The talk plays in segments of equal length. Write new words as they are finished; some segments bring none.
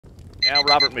Now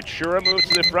Robert Mechura moves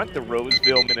to the front, the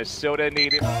Roseville, Minnesota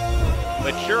native.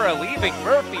 Mechura leaving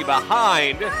Murphy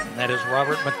behind. And that is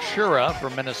Robert Mechura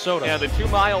from Minnesota. Now the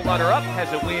 2-mile runner-up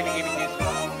has a win in his...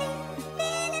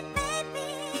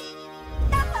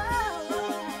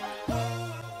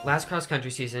 Last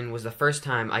cross-country season was the first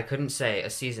time I couldn't say a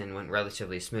season went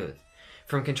relatively smooth.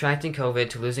 From contracting COVID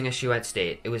to losing a shoe at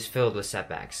state, it was filled with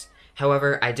setbacks.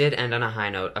 However, I did end on a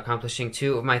high note, accomplishing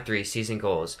 2 of my 3 season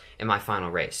goals in my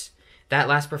final race. That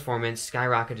last performance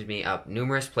skyrocketed me up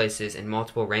numerous places in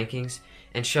multiple rankings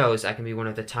and shows I can be one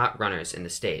of the top runners in the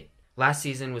state. Last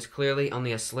season was clearly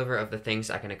only a sliver of the things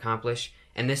I can accomplish,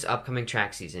 and this upcoming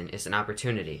track season is an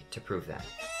opportunity to prove that.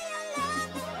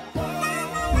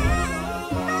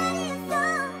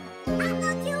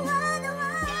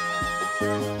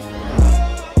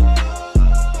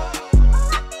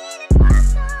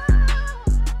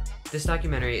 This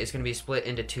documentary is going to be split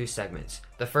into 2 segments.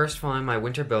 The first following my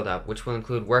winter build-up, which will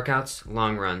include workouts,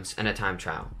 long runs, and a time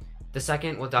trial. The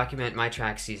second will document my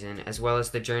track season, as well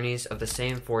as the journeys of the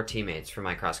same 4 teammates for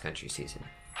my cross-country season.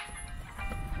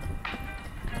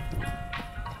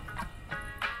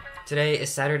 Today is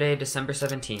Saturday, December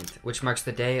 17th, which marks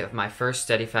the day of my first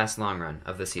steady fast long run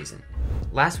of the season.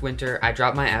 Last winter, I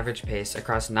dropped my average pace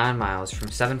across 9 miles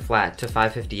from 7 flat to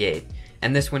 5:58,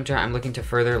 and this winter I'm looking to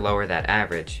further lower that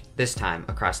average, this time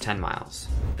across 10 miles.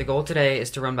 The goal today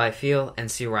is to run by feel and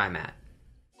see where I'm at.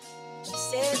 She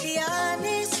said, be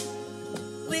honest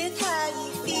with how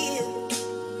you feel.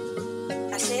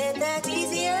 I said, that's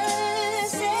easier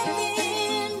said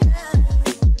than done.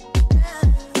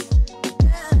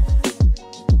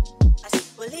 I said,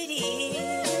 well, it is.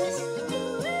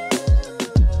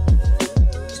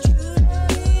 It's true,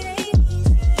 love, it ain't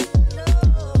easy, no.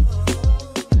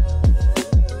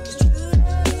 It's true,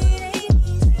 love, it ain't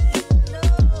easy, no.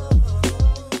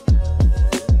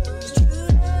 It's true,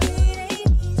 love, it ain't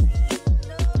easy,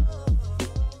 no.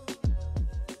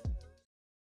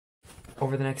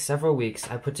 Over the next several weeks,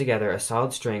 I put together a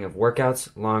solid string of workouts,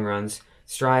 long runs,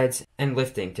 strides, and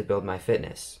lifting to build my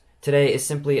fitness. Today is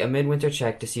simply a midwinter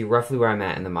check to see roughly where I'm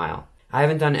at in the mile. I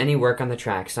haven't done any work on the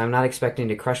track, so I'm not expecting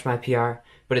to crush my PR,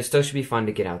 but it still should be fun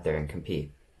to get out there and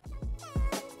compete.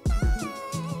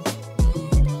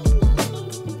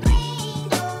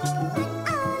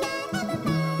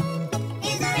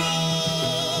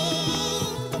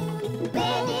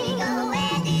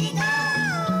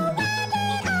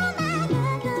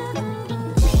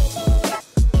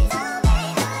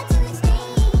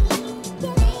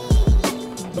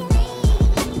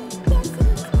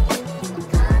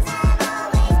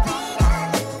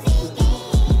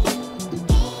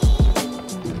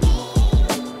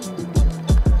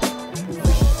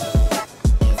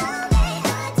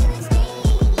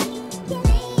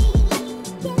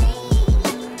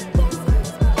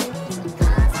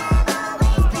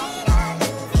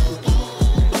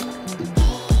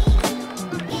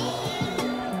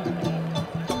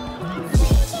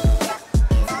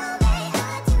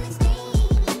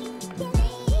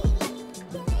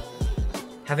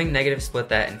 Having negative split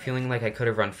that and feeling like I could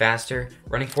have run faster,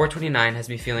 running 4:29 has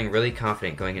me feeling really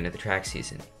confident going into the track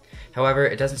season. However,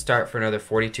 it doesn't start for another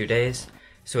 42 days,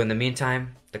 so in the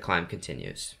meantime, the climb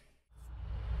continues.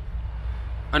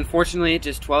 Unfortunately,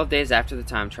 just 12 days after the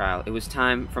time trial, it was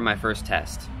time for my first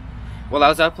test. While I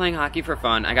was out playing hockey for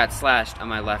fun, I got slashed on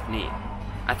my left knee.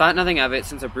 I thought nothing of it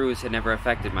since a bruise had never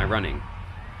affected my running.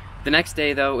 The next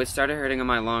day, though, it started hurting on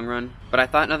my long run, but I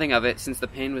thought nothing of it since the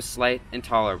pain was slight and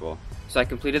tolerable, so I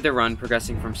completed the run,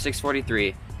 progressing from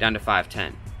 6:43 down to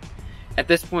 5:10. At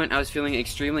this point, I was feeling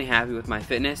extremely happy with my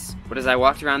fitness, but as I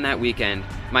walked around that weekend,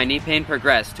 my knee pain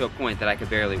progressed to a point that I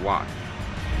could barely walk.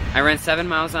 I ran 7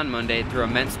 miles on Monday through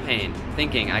immense pain,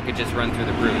 thinking I could just run through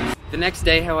the bruise. The next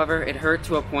day, however, it hurt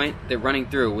to a point that running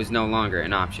through was no longer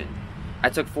an option. I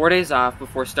took 4 days off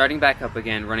before starting back up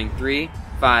again, running 3,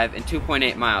 5, and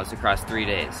 2.8 miles across 3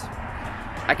 days.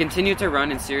 I continued to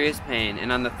run in serious pain,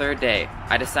 and on the 3rd day,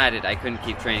 I decided I couldn't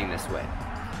keep training this way.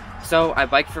 So I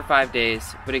biked for 5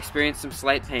 days, but experienced some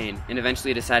slight pain, and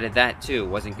eventually decided that too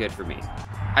wasn't good for me.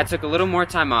 I took a little more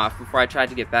time off before I tried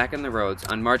to get back on the roads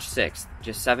on March 6th,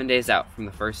 just 7 days out from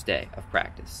the first day of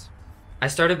practice. I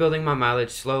started building my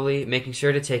mileage slowly, making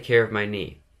sure to take care of my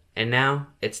knee. And now,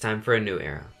 it's time for a new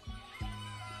era.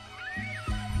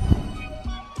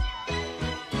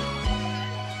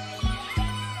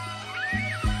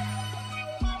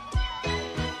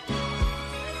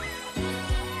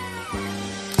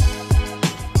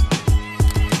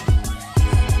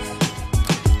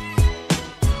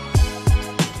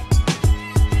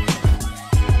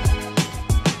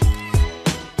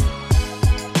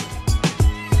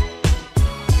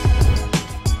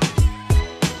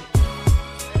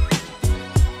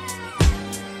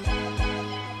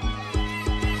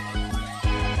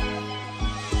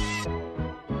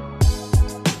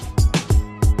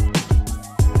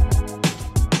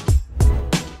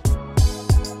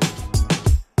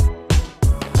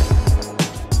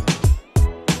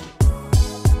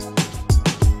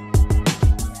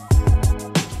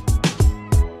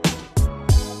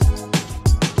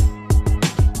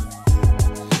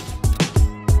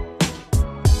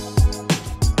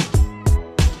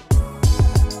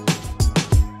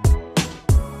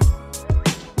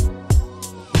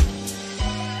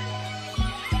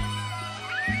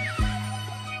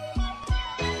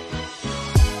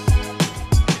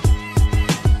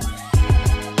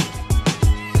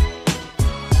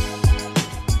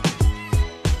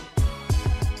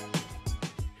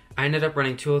 I ended up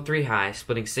running 203 high,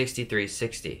 splitting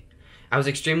 63.60. I was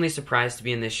extremely surprised to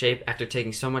be in this shape after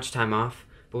taking so much time off,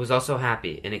 but was also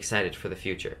happy and excited for the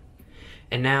future.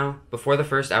 And now, before the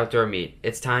first outdoor meet,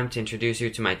 it's time to introduce you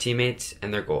to my teammates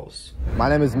and their goals. My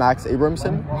name is Max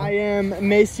Abramson. I am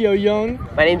Maceo Young.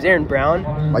 My name's Aaron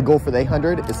Brown. My goal for the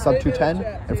 800 is sub 210,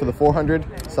 and for the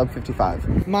 400, sub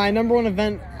 55. My number one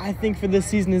event, I think, for this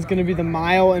season is going to be the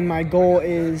mile, and my goal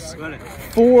is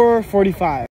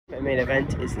 4:45. My main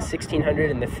event is the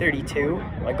 1600 and the 32.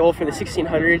 My goal for the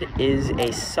 1600 is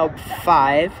a sub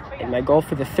 5, and my goal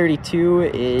for the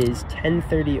 32 is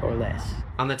 10:30 or less.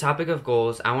 On the topic of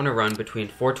goals, I want to run between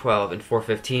 4:12 and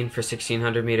 4:15 for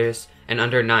 1600 meters and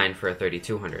under 9 for a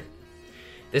 3200.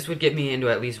 This would get me into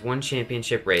at least one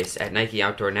championship race at Nike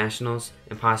Outdoor Nationals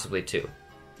and possibly 2.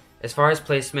 As far as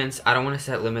placements, I don't want to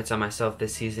set limits on myself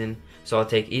this season, so I'll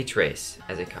take each race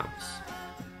as it comes.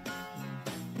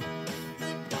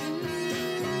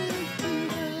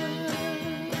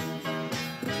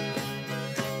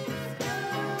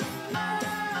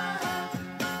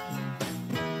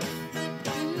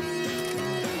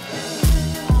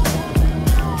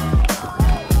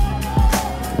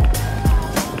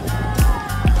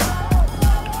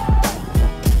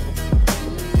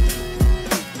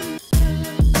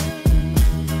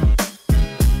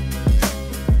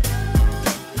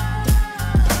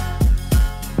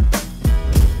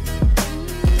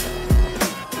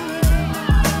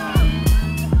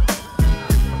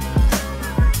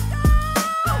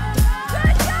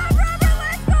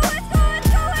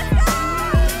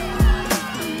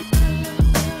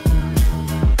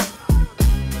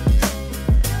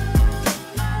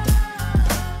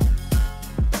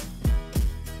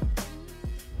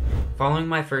 Following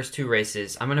my first 2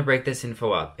 races, I'm going to break this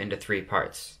info up into 3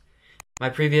 parts. My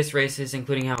previous races,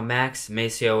 including how Max,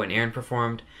 Maceo, and Aaron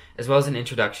performed, as well as an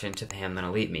introduction to the Hamlin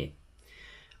Elite Meet.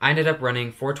 I ended up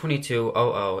running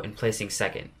 4:22.00 and placing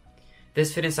 2nd.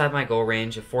 This fit inside my goal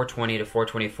range of 4:20 to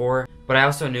 4:24, but I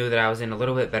also knew that I was in a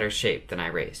little bit better shape than I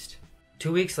raced.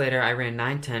 2 weeks later, I ran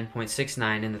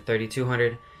 9:10.69 in the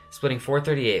 3200, splitting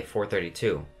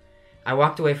 4:38.432. I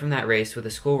walked away from that race with a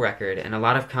school record and a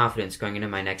lot of confidence going into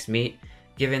my next meet,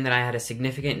 given that I had a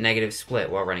significant negative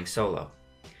split while running solo.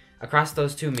 Across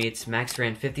those 2 meets, Max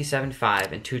ran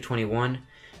 57.5 and 2:21,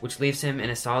 which leaves him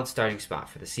in a solid starting spot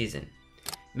for the season.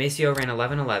 Maceo ran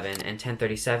 11.11 and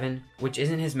 10:37, which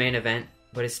isn't his main event,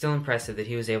 but it's still impressive that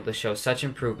he was able to show such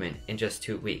improvement in just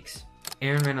 2 weeks.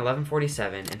 Aaron ran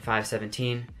 11.47 and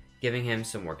 5:17, giving him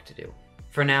some work to do.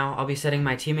 For now, I'll be setting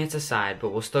my teammates aside, but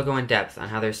we'll still go in depth on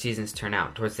how their seasons turn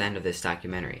out towards the end of this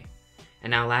documentary.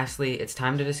 And now lastly, it's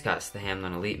time to discuss the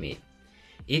Hamlin Elite Meet.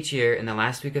 Each year, in the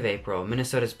last week of April,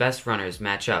 Minnesota's best runners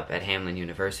match up at Hamlin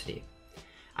University.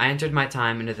 I entered my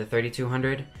time into the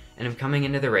 3200, and am coming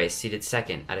into the race seated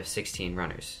 2nd out of 16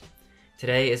 runners.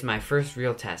 Today is my first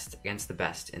real test against the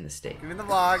best in the state. Give me the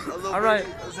vlog. All right.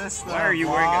 Is this Why are you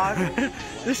wearing it?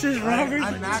 This is Robert.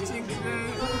 I'm matching today.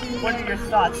 What are your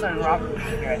thoughts on Robert? I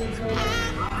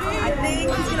think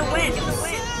he's gonna win. He's gonna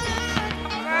win.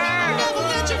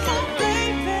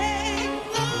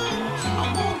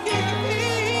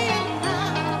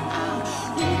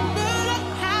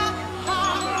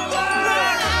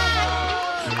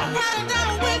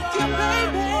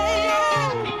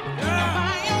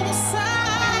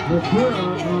 Mechura,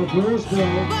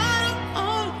 Bluesville.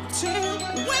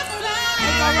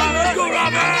 Let's go,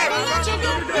 Robert!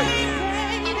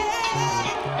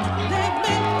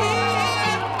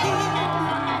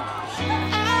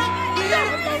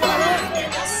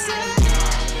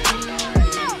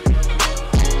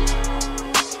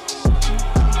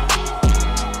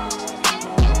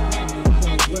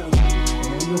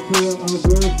 Mechura,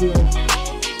 Bluesville.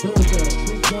 Thursday,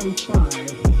 2:25.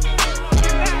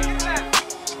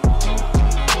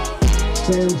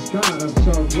 Sam Scott of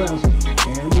Southwest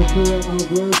and Mechura of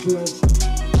Roseville,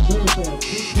 Thursday at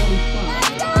 2:25.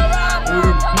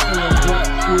 Aiden Tyler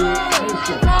gets to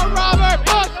Mason. Go, Robert!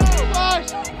 Push!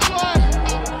 Push! Push!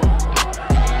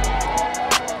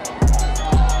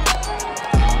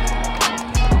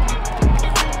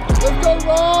 Let's go,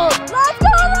 Rob! Let's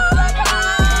go, Robert!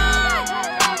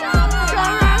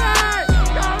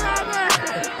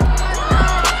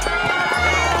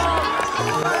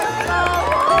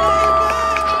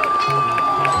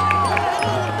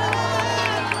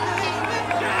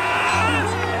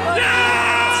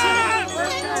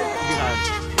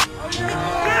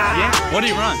 What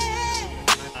do you run?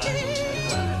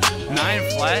 9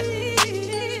 flat?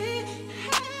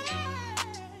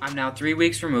 I'm now 3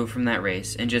 weeks removed from that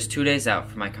race and just 2 days out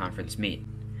from my conference meet.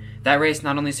 That race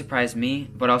not only surprised me,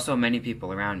 but also many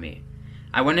people around me.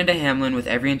 I went into Hamlin with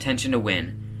every intention to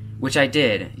win, which I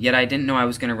did, yet I didn't know I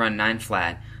was going to run 9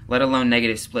 flat, let alone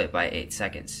negative split by 8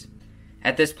 seconds.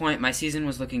 At this point, my season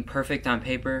was looking perfect on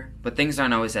paper, but things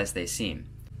aren't always as they seem.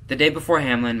 The day before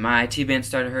Hamlin, my IT band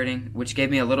started hurting, which gave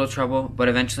me a little trouble, but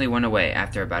eventually went away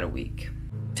after about a week.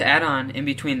 To add on, in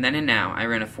between then and now, I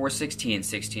ran a 4:16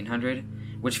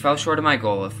 1600, which fell short of my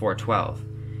goal of 4:12.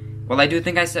 While I do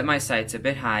think I set my sights a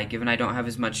bit high given I don't have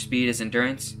as much speed as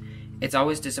endurance, it's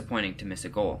always disappointing to miss a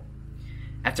goal.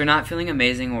 After not feeling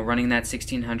amazing while running that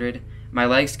 1600, my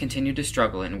legs continued to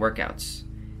struggle in workouts.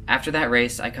 After that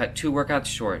race, I cut 2 workouts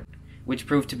short, which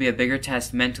proved to be a bigger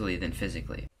test mentally than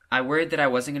physically. I worried that I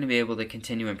wasn't going to be able to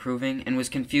continue improving and was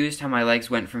confused how my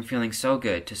legs went from feeling so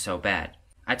good to so bad.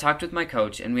 I talked with my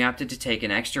coach and we opted to take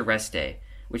an extra rest day,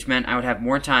 which meant I would have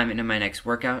more time into my next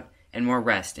workout and more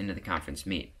rest into the conference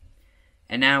meet.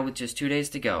 And now, with just 2 days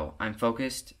to go, I'm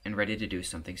focused and ready to do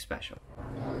something special.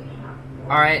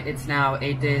 Alright, it's now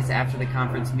 8 days after the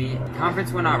conference meet. The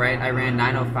conference went alright. I ran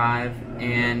 9:05,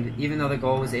 and even though the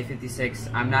goal was 8:56,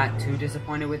 I'm not too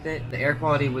disappointed with it. The air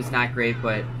quality was not great,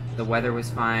 but the weather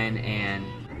was fine, and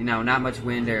not much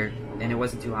wind, and it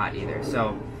wasn't too hot either.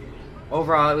 So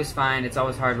overall, it was fine. It's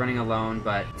always hard running alone,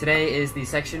 but today is the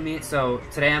section meet, so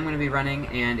today I'm going to be running,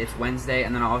 and it's Wednesday,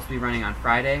 and then I'll also be running on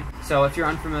Friday. So if you're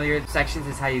unfamiliar, sections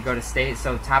is how you go to state,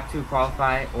 so top 2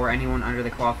 qualify, or anyone under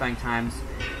the qualifying times,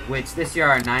 which this year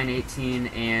are 9:18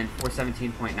 and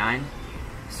 4:17.9.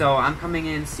 So I'm coming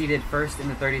in seated first in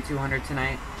the 3200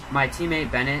 tonight. My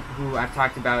teammate Bennett, who I've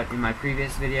talked about in my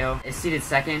previous video, is seated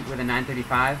second with a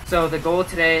 9:35. So the goal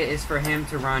today is for him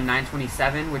to run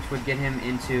 9:27, which would get him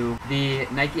into the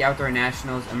Nike Outdoor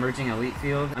Nationals Emerging Elite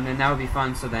Field, and then that would be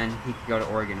fun, so then he could go to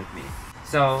Oregon with me.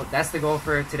 So that's the goal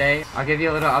for today. I'll give you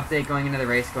a little update going into the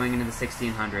race, going into the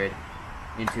 1600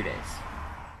 in 2 days.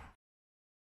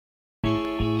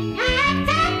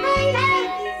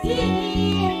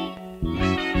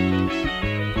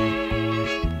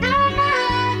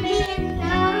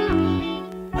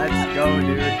 Let's go,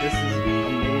 dude. This is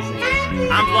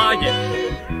amazing. I'm vlogging.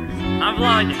 I'm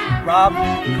vlogging. Rob,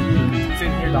 it's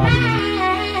in here, dog.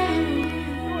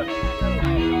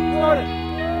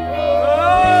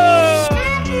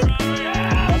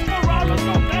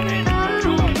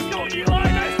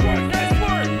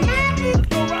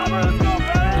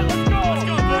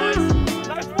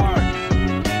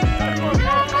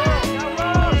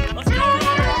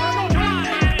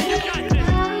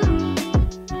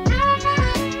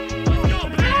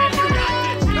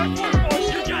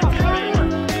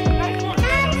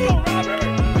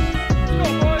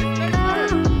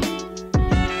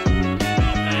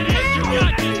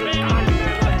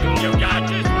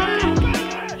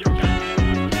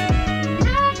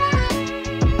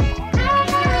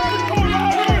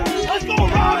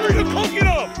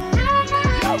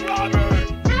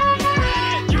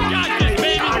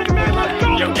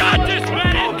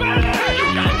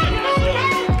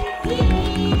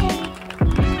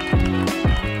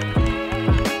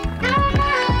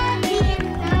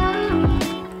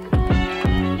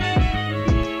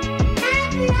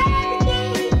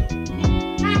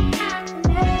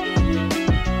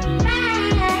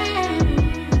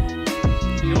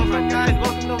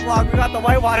 We got the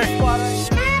whitewater squad right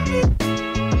here.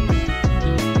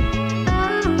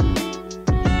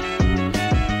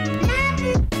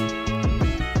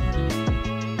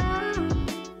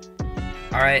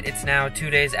 Alright, it's now 2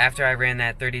 days after I ran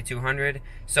that 3200,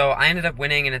 so I ended up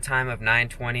winning in a time of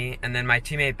 9:20, and then my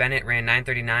teammate Bennett ran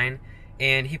 9:39,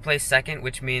 and he placed second,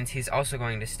 which means he's also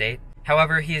going to state.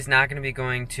 However, he is not going to be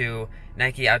going to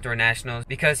Nike Outdoor Nationals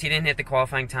because he didn't hit the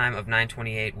qualifying time of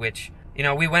 9:28, which,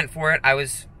 we went for it. I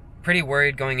was pretty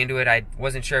worried going into it. I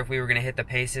wasn't sure if we were going to hit the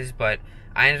paces, but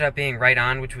I ended up being right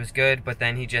on, which was good, but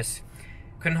then he just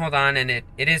couldn't hold on, and it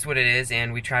is what it is,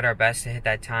 and we tried our best to hit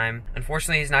that time.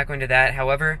 Unfortunately, he's not going to that.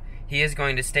 However, he is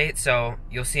going to state, so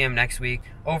you'll see him next week.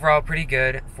 Overall, pretty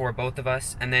good for both of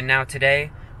us. And then now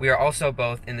today, we are also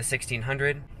both in the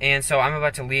 1600, and so I'm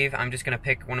about to leave. I'm just going to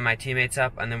pick one of my teammates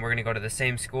up, and then we're going to go to the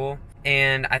same school.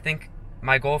 And I think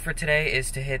my goal for today is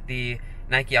to hit the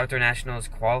Nike Outdoor Nationals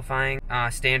qualifying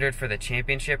standard for the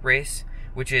championship race,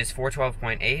 which is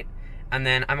 4:12.8. And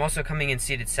then I'm also coming in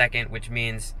seated second, which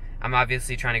means I'm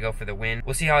obviously trying to go for the win.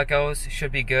 We'll see how it goes.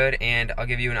 Should be good, and I'll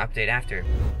give you an update after.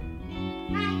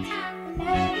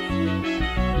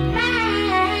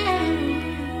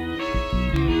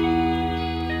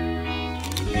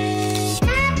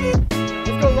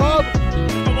 Let's go, Rob.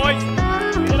 Let's go, boys.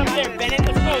 Get up there, Bennett.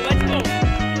 Let's go. Let's go.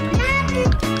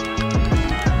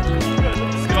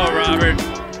 Let's go, Robert.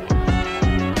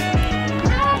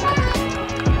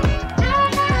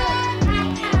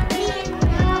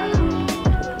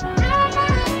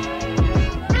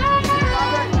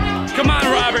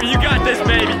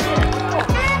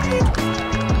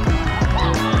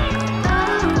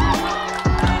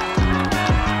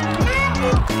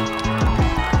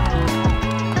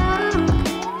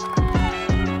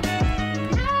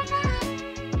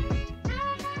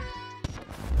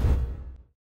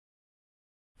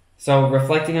 So,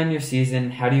 reflecting on your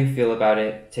season, how do you feel about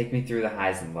it? Take me through the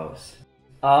highs and lows.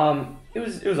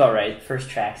 It was all right. First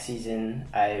track season.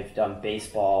 I've done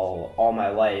baseball all my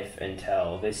life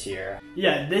until this year.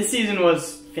 Yeah, this season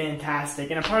was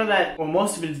fantastic, and a part of that, well,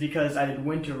 most of it is because I did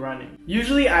winter running.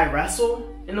 Usually I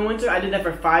wrestle in the winter. I did that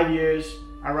for 5 years.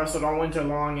 I wrestled all winter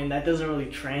long, and that doesn't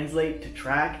really translate to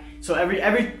track. So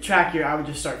every track year I would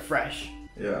just start fresh.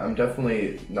 Yeah, I'm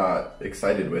definitely not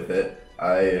excited with it.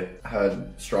 I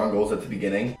had strong goals at the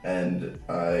beginning, and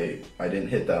I didn't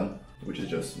hit them, which is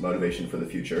just motivation for the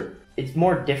future. It's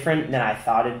more different than I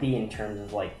thought it'd be in terms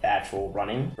of like the actual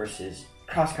running versus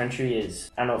cross country is,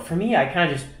 I don't know, for me, I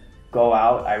kind of just go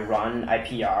out, I run, I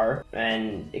PR,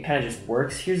 and it kind of just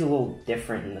works. Here's a little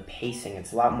different in the pacing.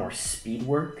 It's a lot more speed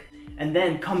work. And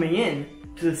then coming in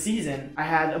to the season, I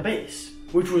had a base,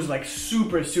 which was like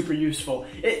super useful.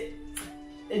 It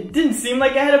didn't seem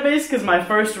like I had a base because my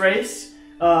first race,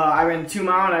 I ran 2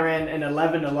 mile and I ran an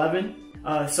 11:11.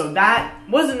 So that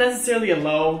wasn't necessarily a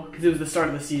low because it was the start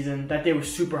of the season. That day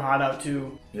was super hot out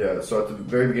too. Yeah, so at the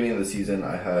very beginning of the season,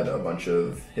 I had a bunch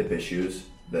of hip issues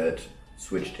that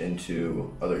switched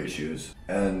into other issues,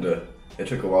 and it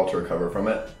took a while to recover from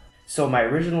it. So my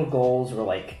original goals were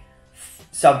like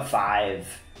sub 5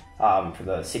 for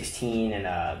the 16 and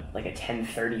like a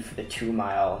 10:30 for the 2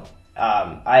 mile.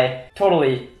 I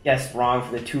totally guessed wrong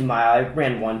for the 2 mile. I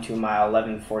ran 2 mile,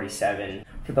 11:47.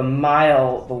 For the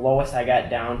mile, the lowest I got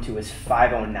down to was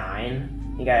 5:09. I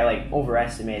think I like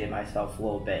overestimated myself a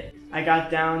little bit. I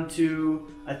got down to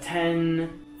a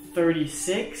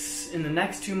 10:36 in the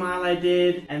next 2 mile I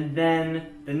did, and then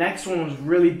the next one was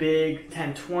really big,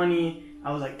 10:20.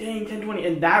 I was like, dang, 10:20.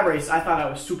 In that race, I thought I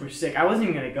was super sick. I wasn't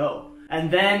even gonna go. And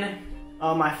then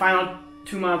my final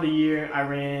 2 mile of the year, I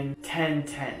ran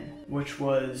 10:10, which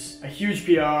was a huge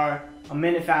PR, a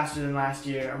minute faster than last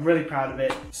year. I'm really proud of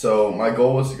it. So my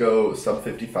goal was to go sub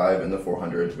 55 in the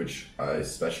 400, which I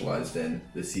specialized in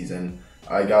this season.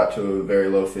 I got to a very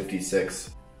low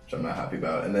 56, which I'm not happy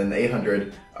about. And then the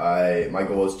 800, my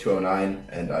goal was 209,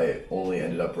 and I only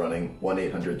ended up running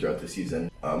 1/800 throughout the season,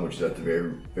 which is at the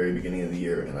very beginning of the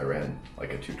year, and I ran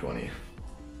like a 220.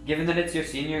 Given that it's your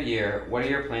senior year, what are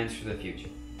your plans for the future?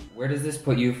 Where does this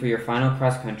put you for your final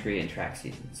cross-country and track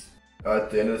seasons?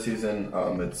 At the end of the season,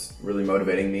 it's really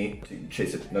motivating me to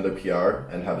chase another PR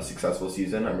and have a successful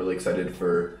season. I'm really excited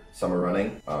for summer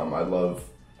running. I love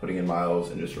putting in miles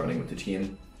and just running with the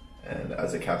team. And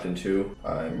as a captain too,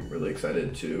 I'm really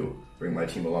excited to bring my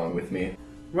team along with me.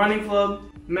 Running club,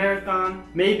 marathon,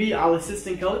 maybe I'll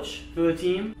assistant coach for the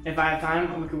team. If I have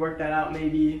time, we could work that out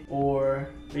maybe.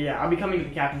 But yeah, I'll be coming to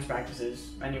the captain's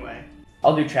practices anyway.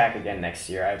 I'll do track again next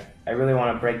year. I really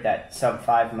want to break that sub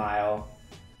 5 mile.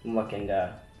 I'm looking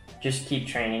to just keep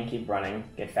training, keep running,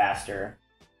 get faster.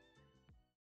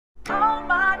 All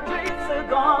my dreams are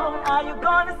gone. Are you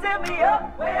gonna set me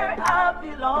up where I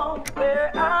belong?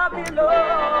 Where I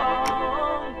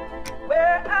belong?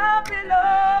 Where I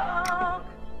belong?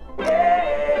 Yeah.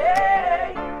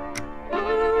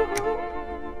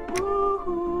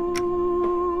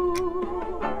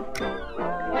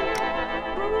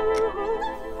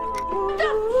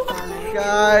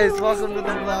 Guys, welcome to the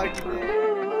vlog today.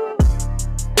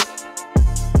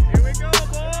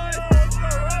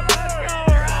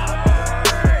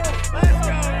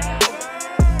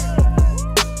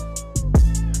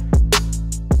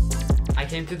 I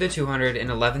came through the 200 in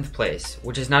 11th place,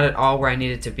 which is not at all where I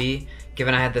needed to be,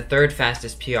 given I had the 3rd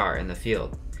fastest PR in the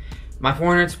field. My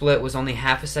 400 split was only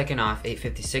half a second off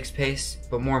 8:56 pace,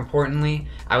 but more importantly,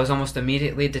 I was almost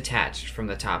immediately detached from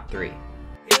the top 3.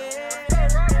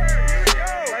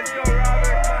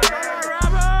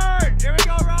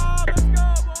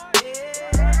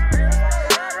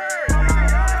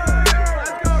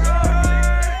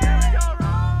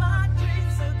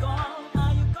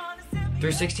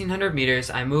 Through 1600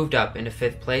 meters, I moved up into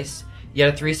 5th place,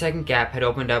 yet a 3-second gap had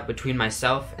opened up between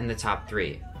myself and the top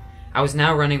 3. I was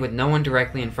now running with no one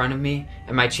directly in front of me,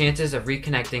 and my chances of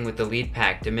reconnecting with the lead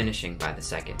pack diminishing by the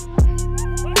second.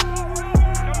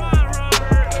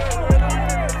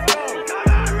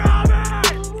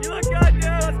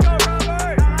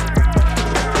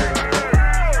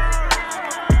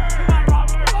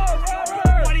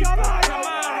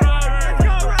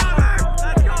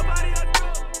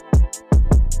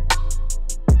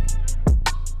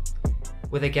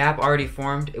 With a gap already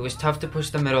formed, it was tough to push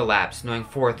the middle laps, knowing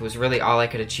 4th was really all I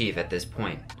could achieve at this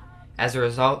point. As a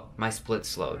result, my split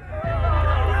slowed.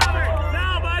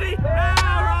 Now, buddy!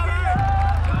 Now, Robert!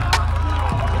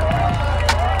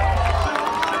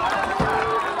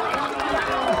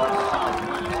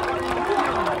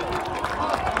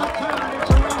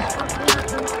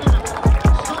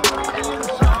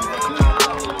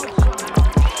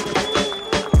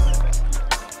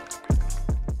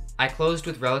 I closed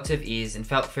with relative ease and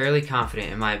felt fairly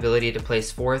confident in my ability to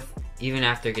place 4th even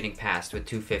after getting passed with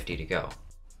 2:50 to go.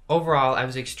 Overall, I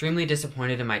was extremely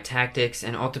disappointed in my tactics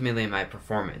and ultimately in my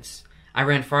performance. I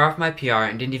ran far off my PR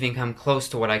and didn't even come close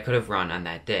to what I could have run on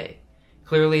that day.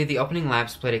 Clearly, the opening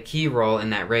laps played a key role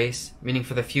in that race, meaning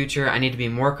for the future I need to be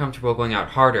more comfortable going out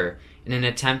harder in an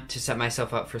attempt to set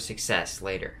myself up for success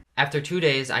later. After 2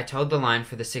 days, I toed the line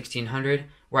for the 1600,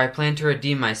 where I plan to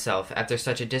redeem myself after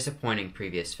such a disappointing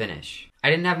previous finish. I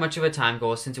didn't have much of a time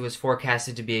goal since it was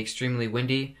forecasted to be extremely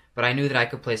windy, but I knew that I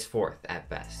could place 4th at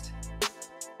best.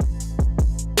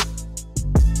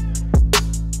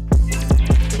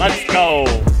 Let's go.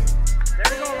 There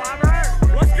we go, Robert.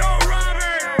 Let's go, Robert.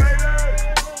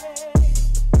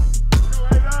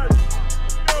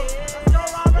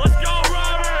 Let's go,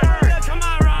 Robert. Come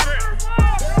on,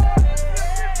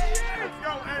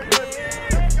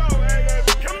 Robert.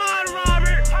 Come on,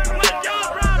 Robert. Wake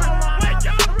up, Robert. Wake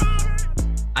up, Robert.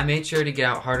 I made sure to get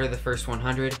out harder the first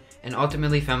 100 and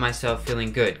ultimately found myself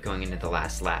feeling good going into the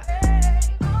last lap.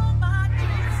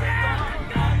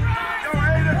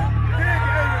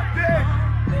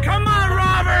 Come on,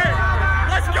 Robert.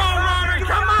 Let's go, Robert.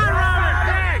 Come on, Robert.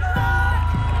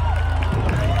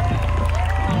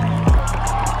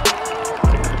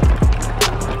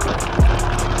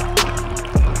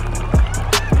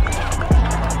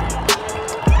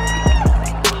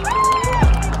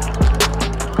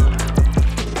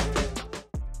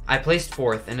 I placed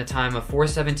 4th in a time of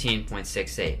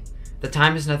 4:17.68. The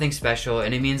time is nothing special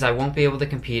and it means I won't be able to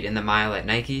compete in the mile at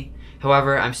Nike.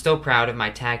 However, I'm still proud of my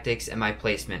tactics and my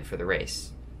placement for the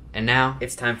race. And now,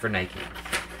 it's time for Nike.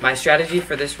 My strategy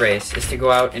for this race is to go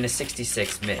out in a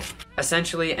 66 mid.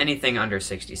 Essentially anything under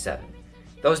 67.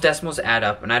 Those decimals add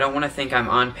up and I don't want to think I'm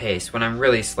on pace when I'm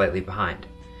really slightly behind.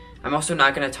 I'm also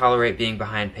not going to tolerate being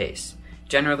behind pace.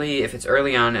 Generally, if it's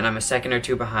early on and I'm a second or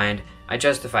two behind, I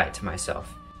justify it to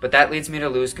myself. But that leads me to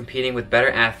lose competing with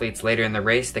better athletes later in the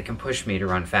race that can push me to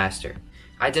run faster.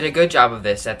 I did a good job of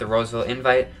this at the Roseville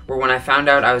Invite, where when I found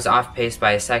out I was off pace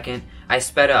by a second, I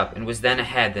sped up and was then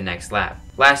ahead the next lap.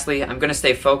 Lastly, I'm going to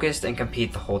stay focused and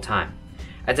compete the whole time.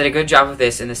 I did a good job of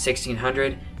this in the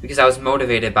 1600 because I was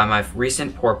motivated by my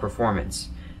recent poor performance.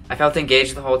 I felt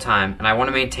engaged the whole time, and I want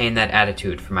to maintain that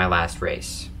attitude for my last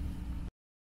race.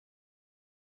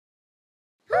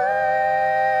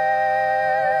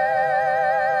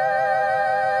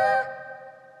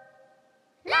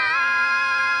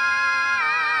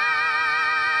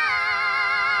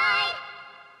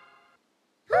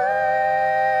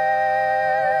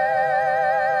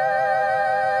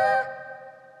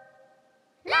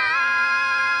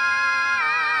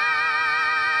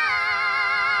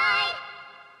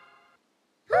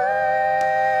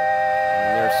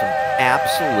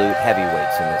 Absolute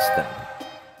heavyweights in this thing.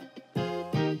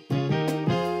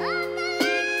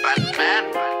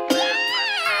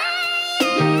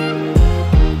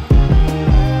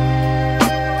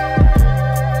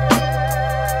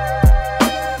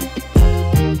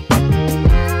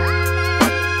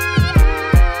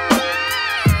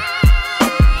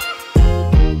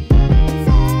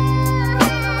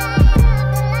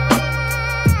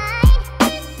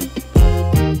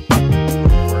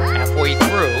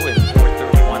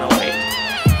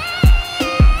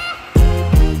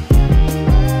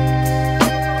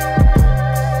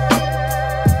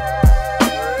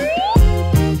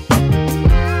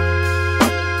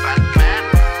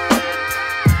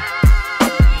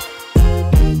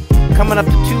 Coming up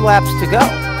to 2 laps to go.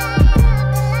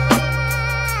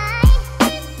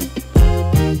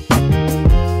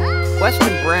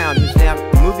 Weston Brown, who's now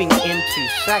moving into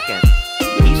second,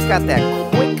 he's got that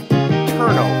quick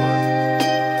turnover.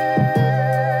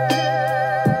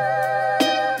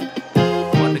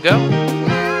 1 to go.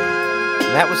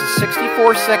 And that was a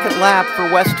 64-second lap for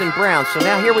Weston Brown. So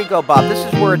now here we go, Bob. This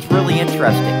is where it's really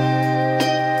interesting.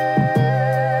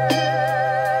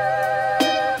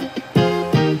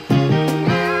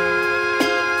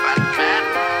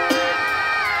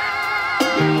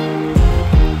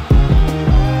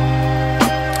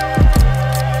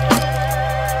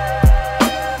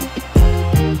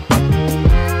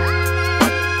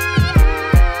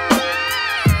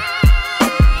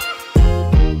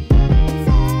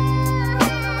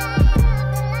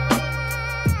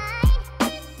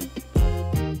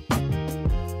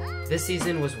 This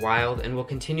season was wild and will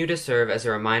continue to serve as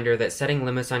a reminder that setting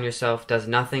limits on yourself does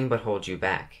nothing but hold you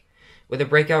back. With a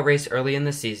breakout race early in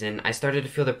the season, I started to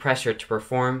feel the pressure to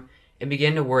perform and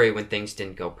began to worry when things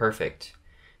didn't go perfect.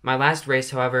 My last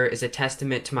race, however, is a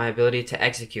testament to my ability to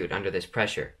execute under this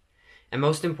pressure. And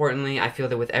most importantly, I feel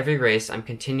that with every race, I'm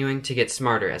continuing to get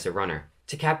smarter as a runner,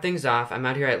 To cap things off, I'm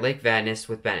out here at Lake Vadnais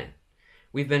with Bennett.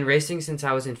 We've been racing since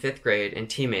I was in 5th grade and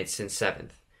teammates since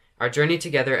 7th. Our journey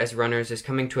together as runners is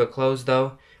coming to a close,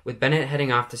 though, with Bennett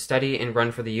heading off to study and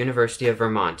run for the University of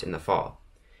Vermont in the fall.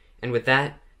 And with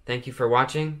that, thank you for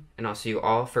watching, and I'll see you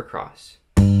all for cross.